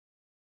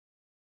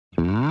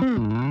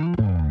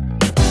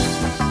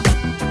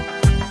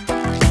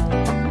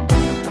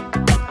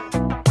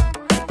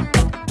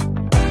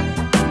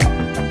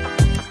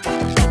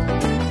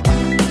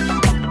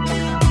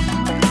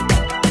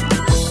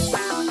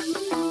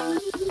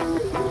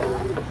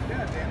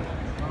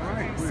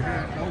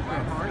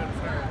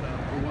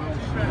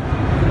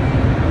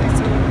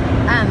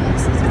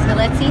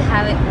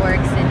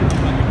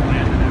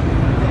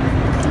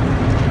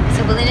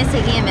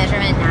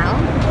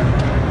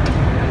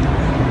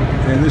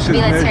And this is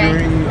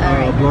measuring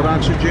blood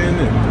oxygen?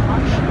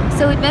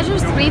 So it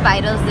measures 3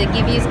 vitals that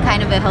give you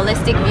kind of a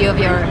holistic view of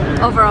your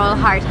overall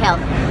heart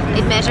health.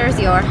 It measures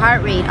your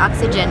heart rate,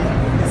 oxygen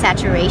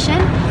saturation,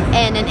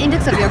 and an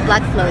index of your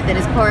blood flow that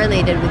is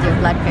correlated with your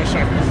blood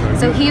pressure.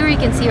 So here you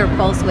can see your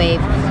pulse wave.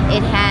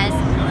 It has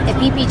a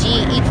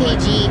PPG,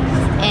 EKG,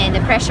 and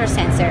a pressure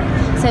sensor.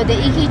 So the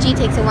EKG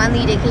takes a 1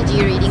 lead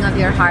EKG reading of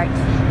your heart.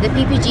 The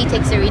PPG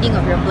takes a reading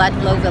of your blood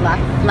flow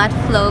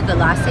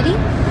velocity,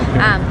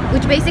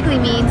 which basically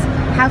means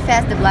how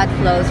fast the blood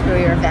flows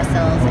through your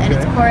vessels, and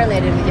it's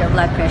correlated with your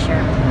blood pressure.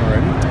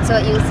 Alrighty. So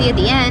what you'll see at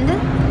the end,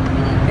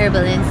 her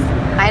balance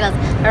vitals,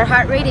 her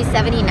heart rate is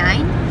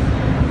 79,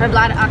 her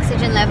blood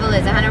oxygen level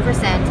is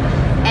 100%,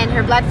 and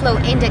her blood flow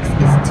index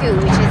is 2,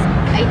 which is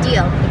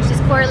ideal, which is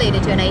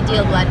correlated to an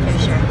ideal blood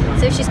pressure.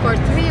 So if she scored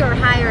 3 or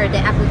higher, the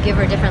app will give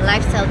her different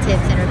lifestyle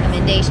tips and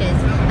recommendations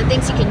on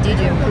things she can do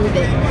to improve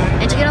it.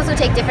 And she can also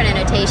take different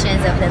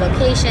annotations of the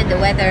location, the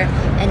weather,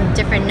 and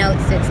different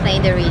notes to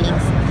explain the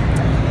readings.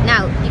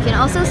 Now, you can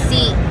also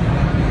see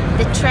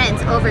the trends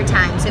over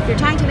time. So if you're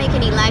trying to make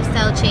any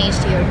lifestyle change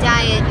to your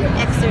diet, your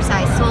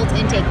exercise, salt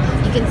intake,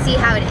 you can see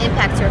how it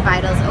impacts your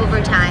vitals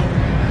over time.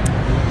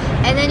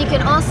 And then you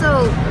can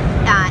also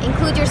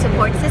include your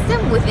support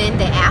system within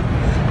the app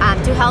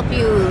to help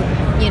you,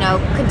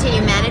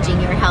 continue managing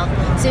your health.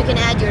 So you can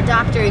add your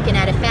doctor, you can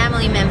add a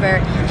family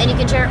member, and you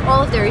can share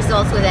all of the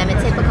results with them.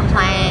 It's HIPAA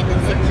compliant and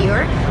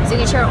secure, so you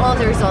can share all of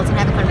the results and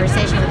have a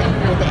conversation with them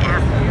through the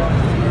app.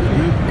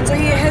 And so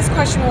his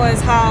question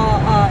was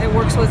how it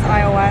works with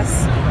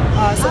iOS.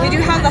 So we do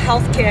have the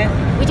health kit.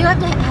 We do have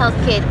the health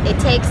kit. It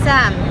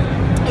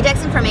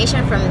takes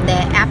information from the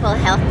Apple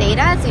Health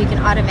data, so you can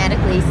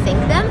automatically sync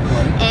them,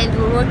 and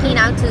we're working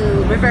out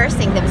to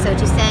reversing them, so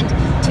to send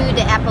to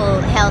the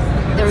Apple Health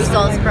the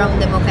results from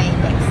the MOCA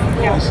index.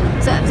 Yes.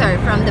 So I'm sorry,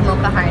 from the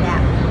MOCAheart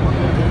app.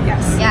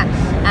 Yes. Yeah.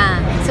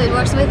 So it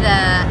works with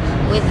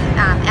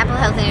Apple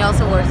Health, and it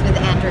also works with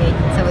Android,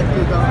 so with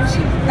Google.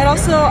 It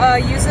also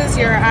uses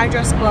your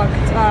address book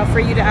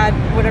for you to add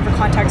whatever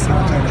contacts you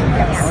want.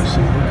 Yes.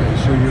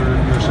 Okay. So your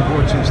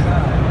support system,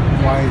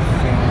 wife,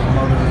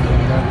 mother,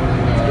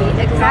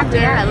 Exactly.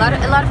 Yeah.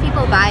 A lot of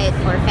people buy it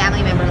for a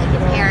family member, like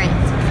a parent.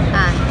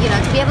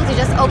 To be able to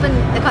just open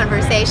the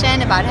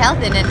conversation about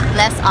health in a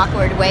less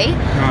awkward way.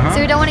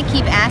 So you don't want to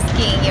keep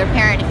asking your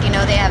parent if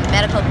they have a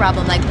medical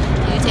problem, like,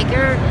 did you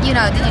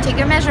take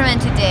your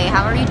measurement today?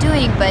 How are you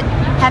doing? But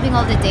having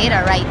all the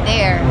data right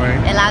there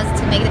allows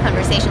to make the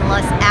conversation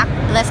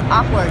less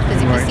awkward,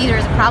 because if you see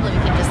there's a problem,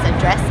 you can just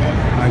address it.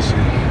 I see.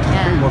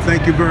 Yeah. Well,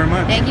 thank you very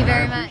much. Thank you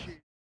very much.